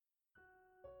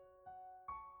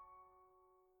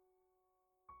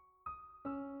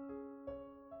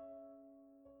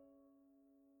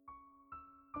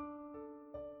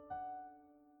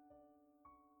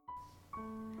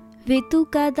वेतू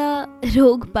का दा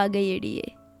रोग पा गई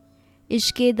एड़िए,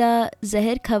 इश्के दा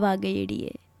जहर खवा गई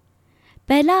एड़िए।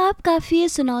 पहला आप काफ़ी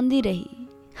सुनौंदी रही,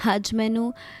 आज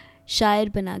मैनू शायर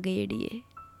बना गई एड़िए।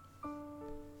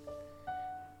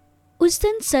 उस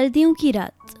दिन सर्दियों की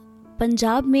रात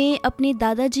पंजाब में अपने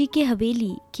दादाजी के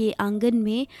हवेली के आंगन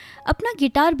में अपना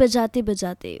गिटार बजाते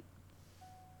बजाते,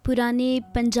 पुराने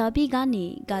पंजाबी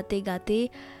गाने गाते गाते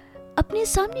अपने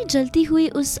सामने जलती हुई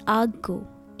उस आग को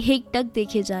एकटक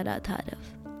देखे जा रहा था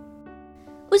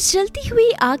आरव। उस जलती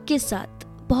हुई आग के साथ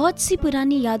बहुत सी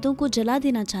पुरानी यादों को जला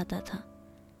देना चाहता था।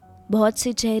 बहुत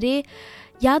से चेहरे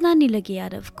याद आने लगे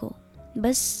आरव को,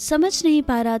 बस समझ नहीं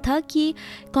पा रहा था कि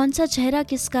कौन सा चेहरा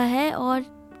किसका है और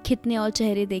कितने और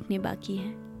चेहरे देखने बाकी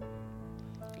हैं।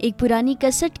 एक पुरानी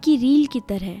कैसेट की रील की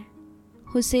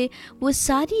तरह उसे वो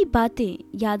सारी बातें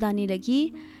याद आने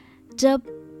लगी जब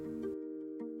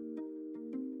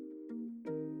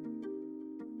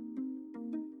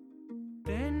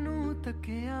तेनू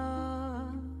तकिया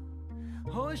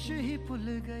होश ही भुल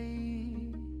गई,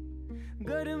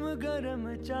 गरम गरम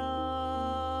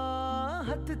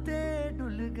चाह हथ ते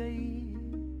डुल गई,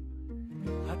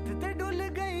 हथ ते डुल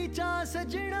गई चाह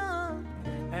सजना,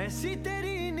 ऐसी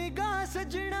तेरी निगाह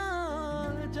सजना,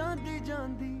 जांदी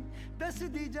जांदी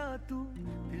दसदी जा तू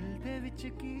दिल दे विच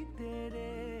की तेरे।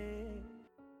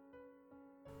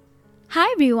 Hi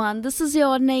everyone, this is your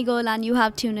ordinary girl and you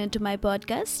have tuned into my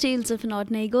podcast Tales of an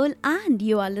Ordinary Girl and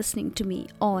you are listening to me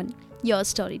on your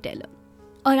storyteller।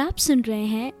 और आप सुन रहे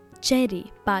हैं चेहरे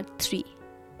पार्ट 3।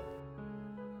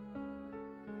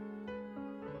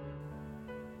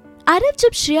 आरव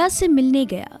जब श्रेया से मिलने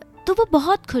गया तो वो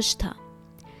बहुत खुश था,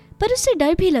 पर उसे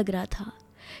डर भी लग रहा था।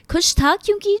 खुश था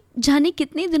क्योंकि जाने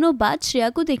कितने दिनों बाद श्रेया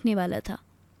को देखने वाला था,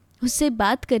 उससे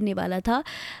बात करने वाला था,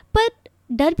 पर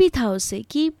डर भी था उसे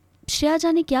कि श्रेया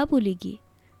जाने क्या बोलेगी।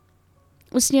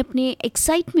 उसने अपने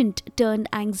एक्साइटमेंट टर्न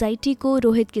एंग्जाइटी को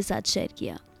रोहित के साथ शेयर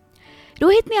किया।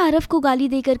 रोहित ने आरव को गाली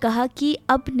देकर कहा कि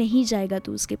अब नहीं जाएगा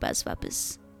तू उसके पास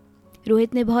वापस।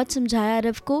 रोहित ने बहुत समझाया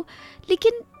आरव को,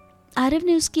 लेकिन आरव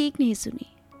ने उसकी एक नहीं सुनी।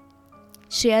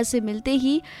 श्रेया से मिलते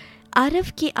ही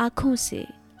आरव की आंखों से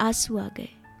आंसू आ गए।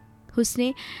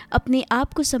 उसने अपने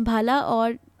आप को संभाला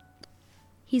और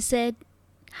he said,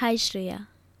 hi Shreya.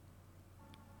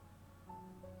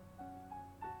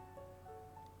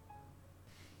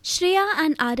 Shreya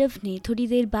and Aarav ने थोड़ी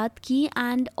देर बात की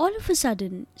and all of a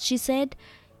sudden she said,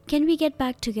 can we get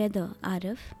back together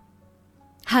Aarav.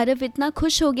 Aarav इतना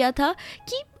खुश हो गया था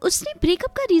कि उसने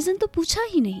ब्रेकअप का रीज़न तो पूछा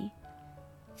ही नहीं।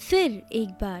 फिर एक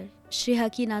बार श्रेया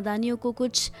की नादानियों को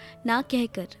कुछ ना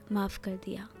कहकर माफ़ कर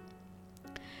दिया।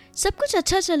 सब कुछ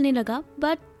अच्छा चलने लगा,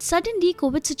 बट सडनली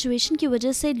कोविड सिचुएशन की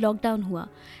वजह से लॉकडाउन हुआ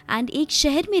एंड एक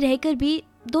शहर में रहकर भी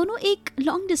दोनों एक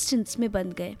लॉन्ग डिस्टेंस में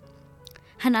बंध गए।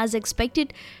 And as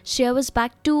expected, Shreya was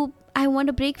back to I want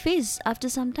a break phase after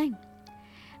some time.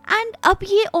 And अब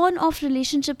ये ऑन ऑफ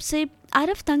रिलेशनशिप से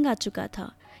आरव तंग आ चुका था,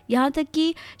 यहाँ तक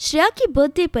कि श्रेया की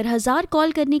बर्थडे पर 1000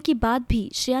 कॉल करने के बाद भी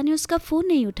श्रेया ने उसका फ़ोन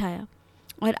नहीं उठाया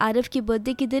और आरव के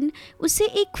बर्थडे के दिन उसे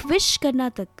एक विश करना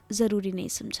तक ज़रूरी नहीं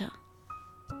समझा।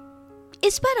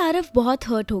 इस बार आरव बहुत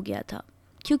हर्ट हो गया था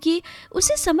क्योंकि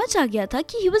उसे समझ आ गया था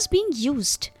कि he was being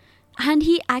used and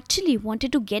he actually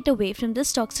wanted to get away from this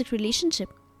toxic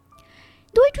relationship.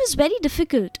 Though it was very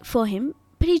difficult for him,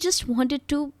 but he just wanted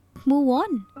to move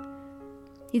on.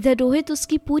 इधर रोहित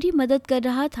उसकी पूरी मदद कर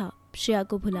रहा था श्रेया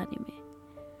को भुलाने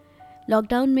में।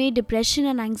 लॉकडाउन में डिप्रेशन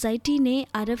एंड एंग्जाइटी ने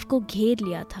आरव को घेर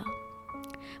लिया था।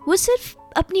 वो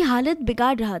सिर्फ अपनी हालत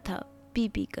बिगाड़ रहा था पी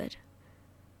पी कर।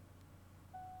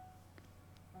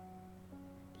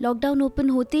 लॉकडाउन ओपन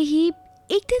होते ही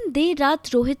एक दिन देर रात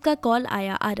रोहित का कॉल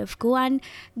आया आरव को एंड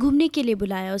घूमने के लिए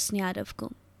बुलाया उसने आरव को।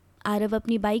 आरव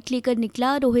अपनी बाइक लेकर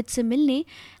निकला रोहित से मिलने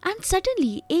एंड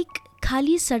सडनली एक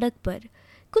खाली सड़क पर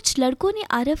कुछ लड़कों ने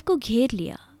आरव को घेर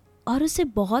लिया और उसे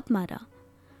बहुत मारा।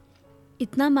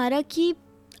 इतना मारा कि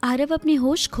आरव अपने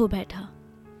होश खो बैठा।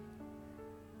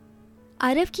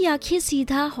 आरव की आंखें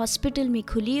सीधा हॉस्पिटल में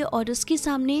खुली और उसके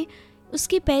सामने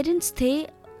उसके पेरेंट्स थे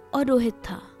और रोहित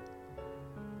था।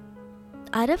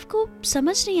 आरव को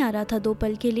समझ नहीं आ रहा था 2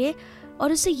 पल के लिए,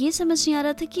 और उसे ये समझ नहीं आ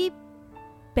रहा था कि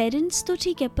पेरेंट्स तो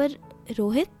ठीक है पर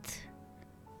रोहित।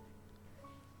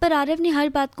 पर आरव ने हर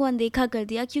बात को अनदेखा कर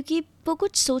दिया क्योंकि वो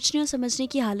कुछ सोचने और समझने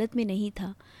की हालत में नहीं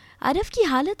था। आरव की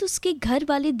हालत उसके घर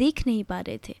वाले देख नहीं पा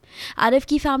रहे थे। आरव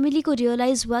की फैमिली को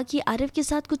रियलाइज़ हुआ कि आरव के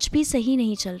साथ कुछ भी सही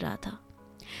नहीं चल रहा था।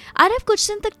 आरव कुछ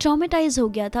दिन तक ट्रॉमेटाइज हो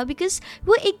गया था बिकॉज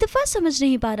वो एक दफ़ा समझ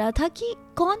नहीं पा रहा था कि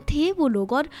कौन थे वो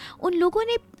लोग और उन लोगों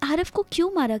ने आरव को क्यों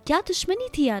मारा, क्या दुश्मनी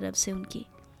थी आरव से उनकी।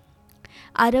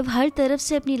 आरव हर तरफ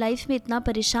से अपनी लाइफ में इतना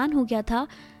परेशान हो गया था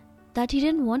that he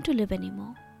didn't want to live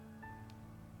anymore.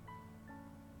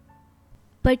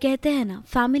 पर कहते हैं ना,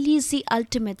 family is the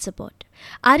ultimate support.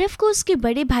 Aarav को उसके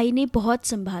बड़े भाई ने बहुत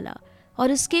संभाला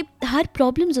और उसके हर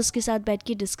प्रॉब्लम्स उसके साथ बैठ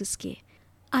के डिस्कस किए।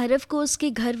 आरव को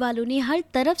उसके घर वालों ने हर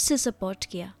तरफ से सपोर्ट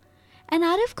किया एंड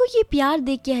आरव को ये प्यार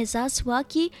देख के एहसास हुआ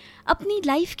कि अपनी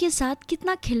लाइफ के साथ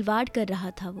कितना खिलवाड़ कर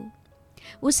रहा था वो,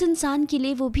 उस इंसान के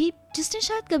लिए, वो भी जिसने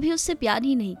शायद कभी उससे प्यार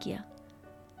ही नहीं किया।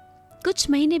 कुछ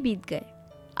महीने बीत गए।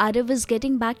 Aarav was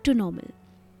getting back to normal.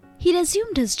 He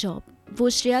resumed his job. वो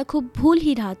श्रेया को भूल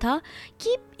ही रहा था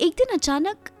कि एक दिन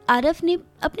अचानक आरव ने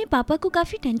अपने पापा को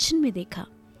काफ़ी टेंशन में देखा।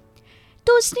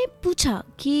 तो उसने पूछा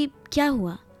कि क्या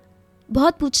हुआ।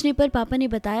 बहुत पूछने पर पापा ने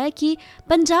बताया कि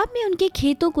पंजाब में उनके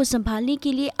खेतों को संभालने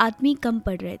के लिए आदमी कम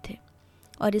पड़ रहे थे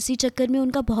और इसी चक्कर में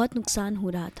उनका बहुत नुकसान हो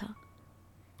रहा था।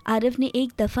 आरव ने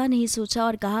एक दफ़ा नहीं सोचा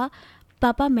और कहा,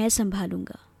 पापा मैं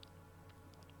संभालूंगा,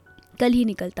 कल ही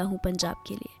निकलता हूँ पंजाब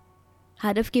के लिए।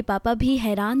 आरव के पापा भी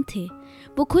हैरान थे।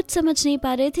 वो खुद समझ नहीं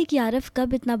पा रहे थे कि आरव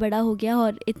कब इतना बड़ा हो गया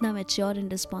और इतना मैच्योर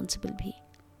एंड रिस्पॉन्सिबल भी।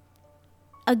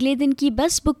 अगले दिन की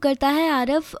बस बुक करता है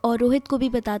आरव और रोहित को भी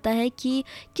बताता है कि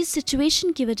किस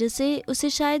सिचुएशन की वजह से उसे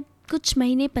शायद कुछ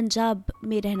महीने पंजाब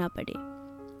में रहना पड़े।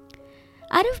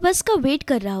 आरव बस का वेट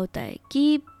कर रहा होता है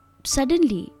कि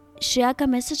सडनली श्रेया का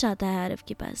मैसेज आता है आरव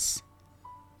के पास।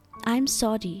 I am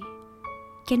sorry,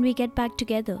 can we get back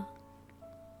together?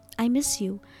 I miss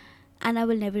you and I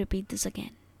will never repeat this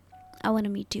again. I want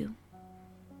to meet you.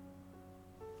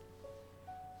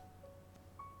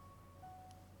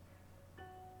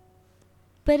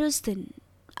 पर उस दिन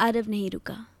आरव नहीं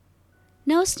रुका।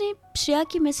 ना उसने श्रेया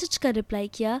के मैसेज का रिप्लाई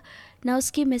किया, ना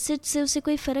उसके मैसेज से उसे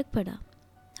कोई फ़र्क पड़ा।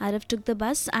 Aarav took the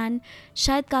bus and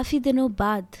शायद काफ़ी दिनों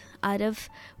बाद Aarav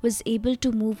was able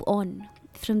to move on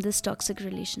from this toxic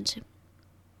relationship.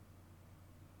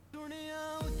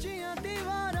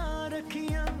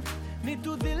 नी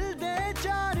तू दिल दे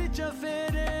चार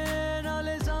चफेरे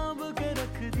नाले सांभ के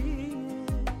रख दी,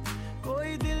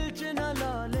 कोई दिल च ना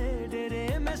ला ले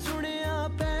डेरे। मैं सुनिया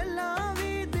पहला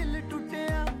भी दिल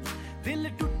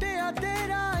टुटिया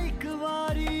तेरा एक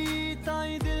वारी,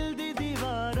 ताई दिल दी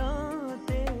दीवारां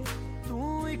ते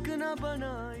तू एक ना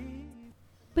बनाई।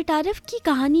 बट आरव की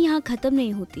कहानी यहाँ ख़त्म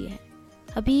नहीं होती है,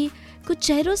 अभी कुछ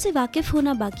चेहरों से वाकिफ़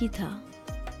होना बाकी था।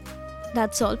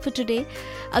 That's all for today.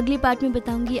 अगली पार्ट में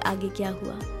बताऊंगी आगे क्या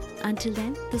हुआ। Until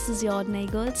then, this is your ordinary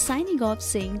girl signing off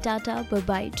saying tata, bye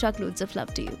bye, truckloads of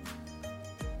love to you.